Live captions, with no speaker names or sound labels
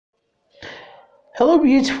Hello,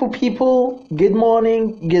 beautiful people. Good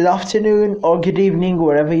morning, good afternoon, or good evening,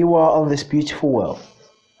 wherever you are on this beautiful world.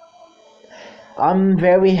 I'm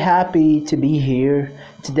very happy to be here.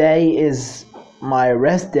 Today is my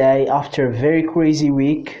rest day after a very crazy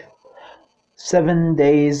week. 7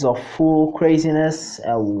 days of full craziness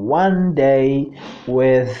and one day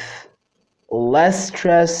with less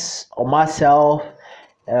stress on myself.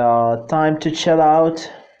 Time to chill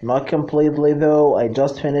out. Not completely though. I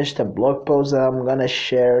just finished a blog post that I'm gonna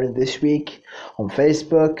share this week on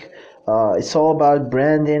Facebook. It's all about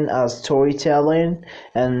branding as storytelling,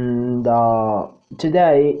 and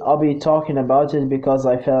today I'll be talking about it because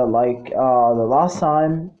I felt like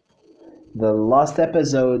the last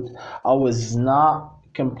episode, I was not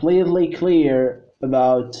completely clear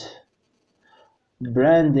about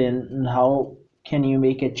branding and how can you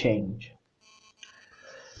make a change.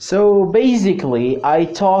 So basically, I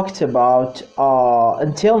talked about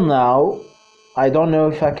until now. I don't know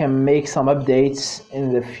if I can make some updates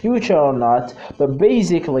in the future or not, but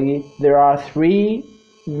basically, there are three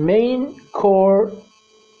main core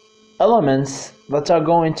elements that are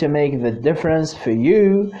going to make the difference for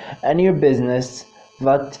you and your business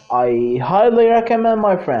that I highly recommend,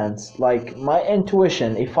 my friends. Like my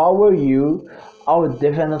intuition, if I were you, I would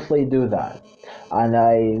definitely do that. And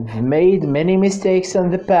I've made many mistakes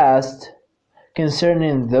in the past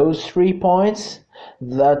concerning those 3 points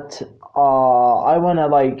that I want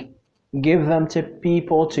to give them to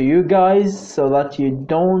people, to you guys, so that you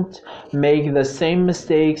don't make the same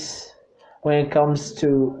mistakes when it comes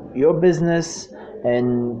to your business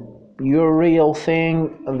and your real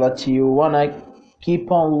thing that you want to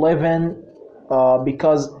keep on living,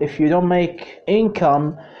 because if you don't make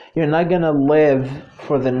income, you're not going to live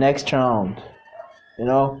for the next round, you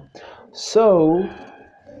know. So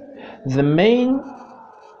the main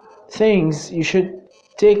things you should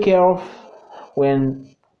take care of when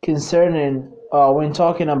when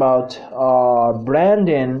talking about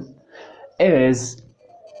branding is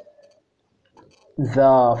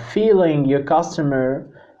the feeling your customer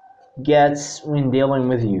gets when dealing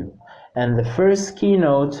with you. And the first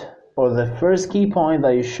keynote or the first key point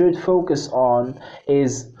that you should focus on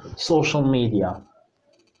is social media.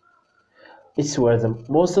 It's where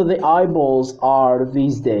most of the eyeballs are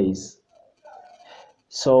these days.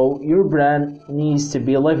 So your brand needs to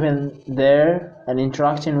be living there and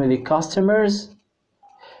interacting with your customers,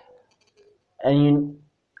 and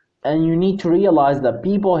you need to realize that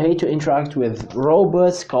people hate to interact with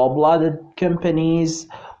robots, cold-blooded companies.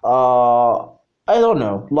 I don't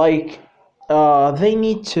know, they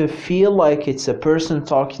need to feel like it's a person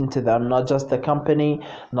talking to them, not just a company,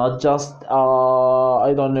 not just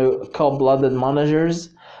I don't know, cold-blooded managers.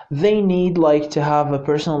 They need to have a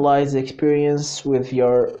personalized experience with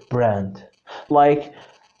your brand. Like,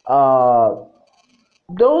 uh,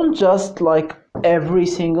 don't just every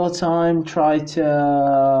single time try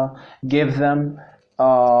to give them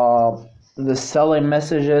uh, the selling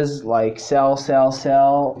messages like sell, sell,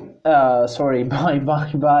 sell. Sorry, buy,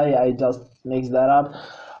 buy, buy. I just mixed that up.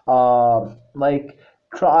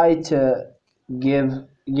 Try to give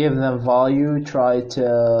give them value. Try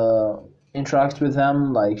to interact with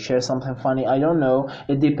them, like share something funny. I don't know,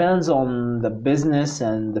 it depends on the business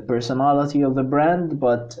and the personality of the brand,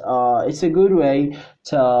 but it's a good way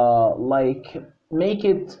to make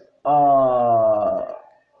it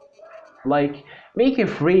like make it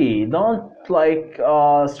free. Don't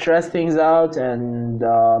stress things out and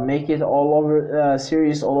make it all over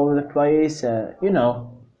serious all over the place,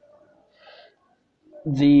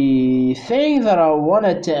 the thing that I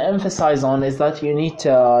wanted to emphasize on is that you need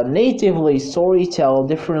to natively storytell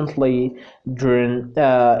differently during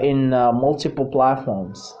in multiple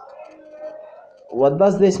platforms. What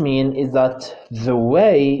does this mean is that the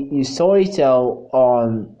way you storytell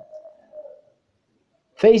on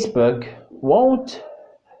Facebook won't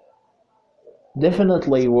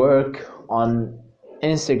definitely work on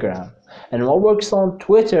Instagram, and what works on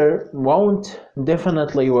Twitter won't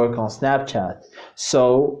definitely work on Snapchat.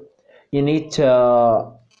 So you need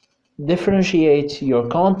to differentiate your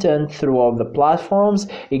content throughout the platforms.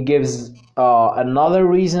 It gives another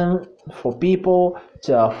reason for people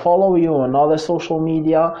to follow you on other social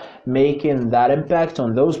media, making that impact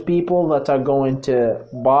on those people that are going to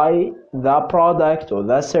buy that product or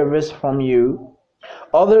that service from you.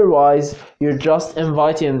 Otherwise, you're just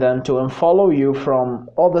inviting them to unfollow you from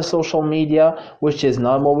other social media, which is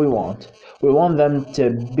not what we want. We want them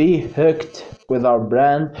to be hooked with our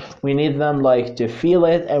brand. We need them to feel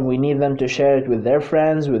it, and we need them to share it with their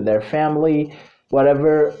friends, with their family,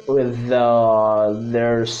 whatever with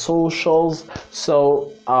their socials.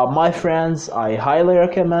 So my friends, I highly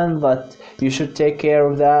recommend that you should take care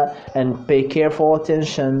of that and pay careful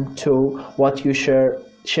attention to what you share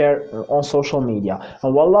on social media.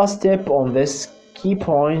 And one last tip on this key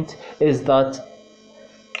point is that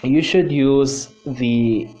you should use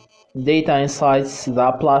the data insights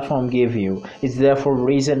that platform give you. It's there for a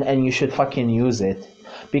reason, and you should fucking use it,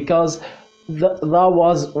 because that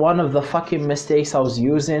was one of the fucking mistakes I was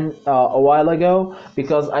using a while ago,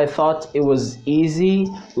 because I thought it was easy.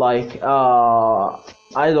 Like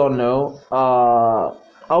I don't know,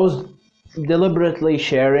 I was deliberately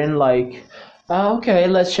sharing like okay,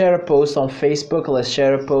 let's share a post on Facebook, let's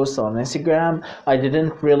share a post on Instagram. I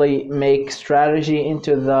didn't really make strategy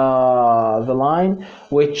into the line,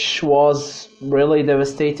 which was really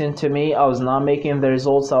devastating to me. I was not making the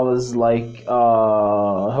results I was like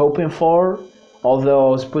hoping for, although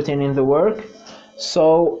I was putting in the work.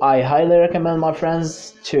 So I highly recommend my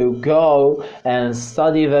friends to go and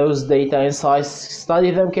study those data insights,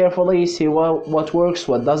 study them carefully, see what works,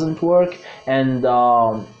 what doesn't work, and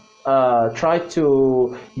try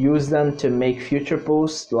to use them to make future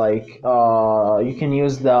posts. Like you can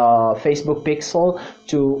use the Facebook pixel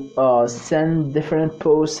to send different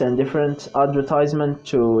posts and different advertisement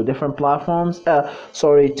to different platforms,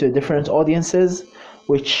 to different audiences,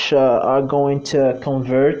 which are going to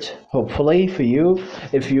convert hopefully for you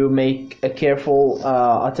if you make a careful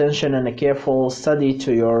attention and a careful study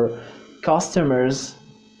to your customers.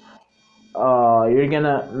 You're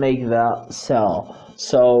gonna make that sell.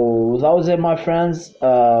 So that was it, my friends.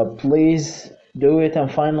 Please do it. And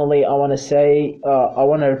finally, I want to say, I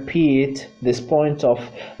want to repeat this point of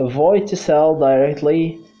avoid to sell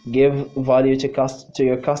directly. Give value to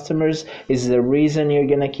your customers. Is the reason you're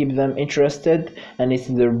gonna keep them interested, and it's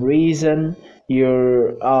the reason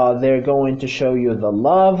they're going to show you the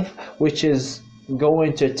love, which is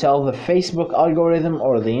going to tell the Facebook algorithm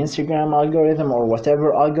or the Instagram algorithm or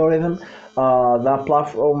whatever algorithm that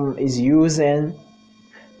platform is using,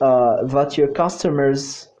 that your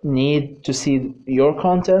customers need to see your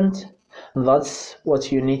content. That's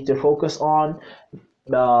what you need to focus on,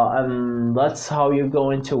 and that's how you're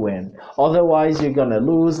going to win. Otherwise, you're gonna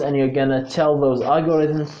lose, and you're gonna tell those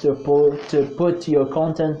algorithms to put your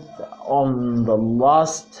content on the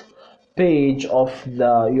last page of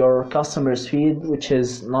your customer's feed, which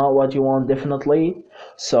is not what you want, definitely.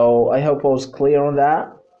 So I hope I was clear on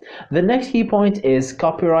that. The next key point is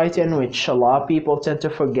copywriting, which a lot of people tend to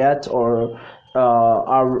forget or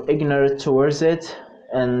are ignorant towards it.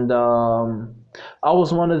 And I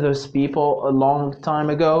was one of those people a long time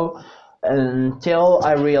ago, until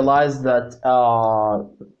I realized that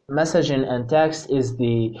messaging and text is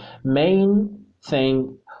the main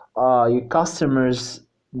thing your customers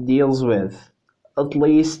deals with, at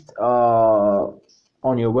least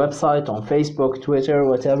on your website, on Facebook, Twitter,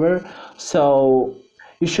 whatever. So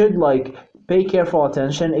you should like pay careful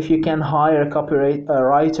attention. If you can hire a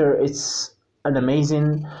copywriter, it's an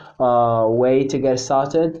amazing way to get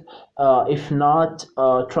started. If not,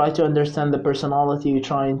 try to understand the personality you're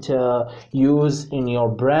trying to use in your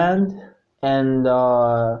brand, and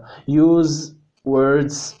use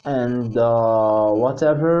words and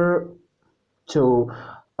whatever to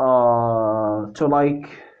like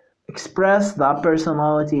express that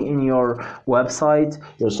personality in your website,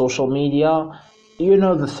 your social media. You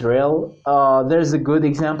know the thrill. There's a good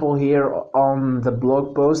example here on the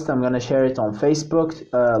blog post. I'm gonna share it on Facebook,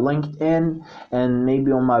 LinkedIn, and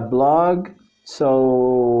maybe on my blog.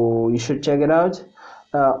 So you should check it out.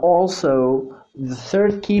 Also, the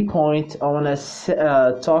third key point I want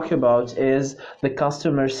to talk about is the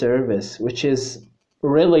customer service, which is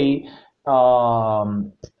really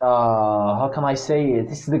how can I say it?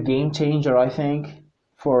 This is the game changer, I think,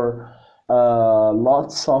 for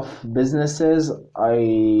lots of businesses.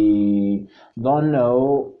 I don't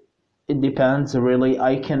know. It depends, really.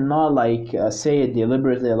 I cannot like say it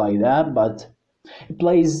deliberately like that, but it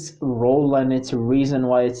plays a role, and it's a reason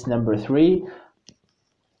why it's number three.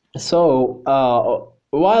 So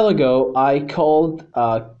a while ago, I called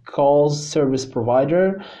a calls service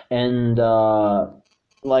provider, and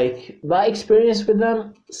like my experience with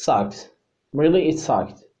them sucked. Really, it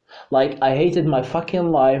sucked. Like I hated my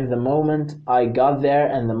fucking life the moment I got there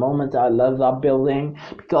and the moment I left that building,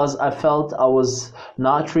 because I felt I was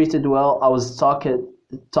not treated well. I was talked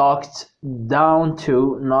down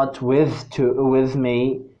to, not with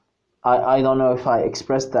me. I don't know if I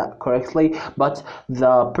expressed that correctly, but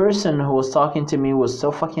the person who was talking to me was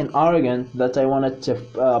so fucking arrogant that I wanted to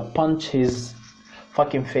punch his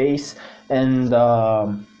fucking face. And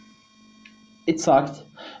it sucked,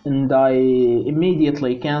 and I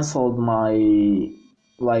immediately canceled my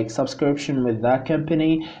like subscription with that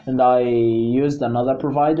company, and I used another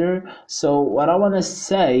provider. So what I want to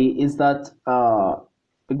say is that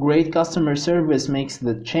great customer service makes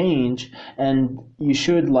the change, and you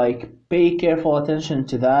should like pay careful attention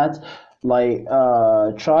to that. Like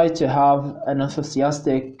try to have an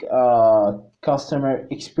enthusiastic customer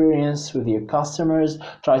experience with your customers.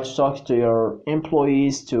 Try to talk to your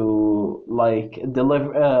employees to like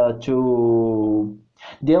deliver to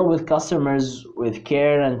deal with customers with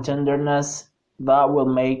care and tenderness. That will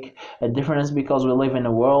make a difference because we live in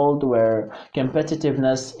a world where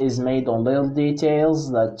competitiveness is made on little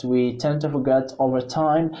details that we tend to forget over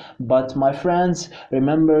time. But my friends,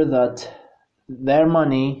 remember that their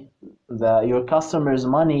money, your customers'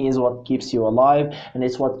 money, is what keeps you alive, and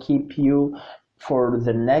it's what keep you for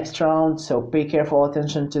the next round. So pay careful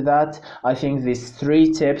attention to that. I think these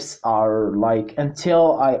three tips are like,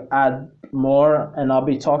 until I add more, and I'll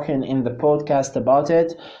be talking in the podcast about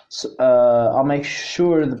it. So, I'll make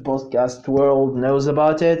sure the podcast world knows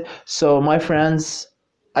about it. So my friends,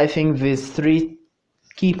 I think these three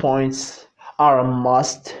key points are a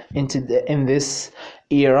must in this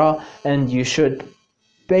era, and you should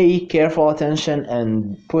pay careful attention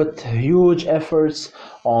and put huge efforts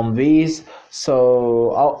on these.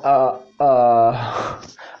 So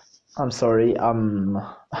I'm sorry, I'm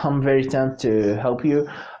very tempted to help you.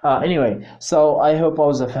 Anyway, so I hope I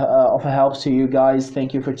was of a help to you guys.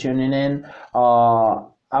 Thank you for tuning in.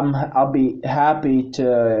 I'll be happy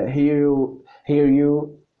to hear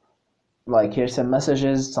you, like hear some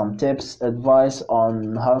messages, some tips, advice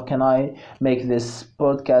on how can I make this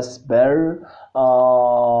podcast better.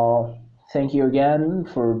 Thank you again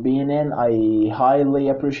for being in. I highly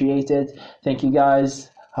appreciate it. Thank you guys.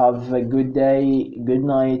 Have a good day, good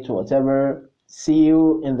night, whatever. See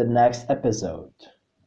you in the next episode.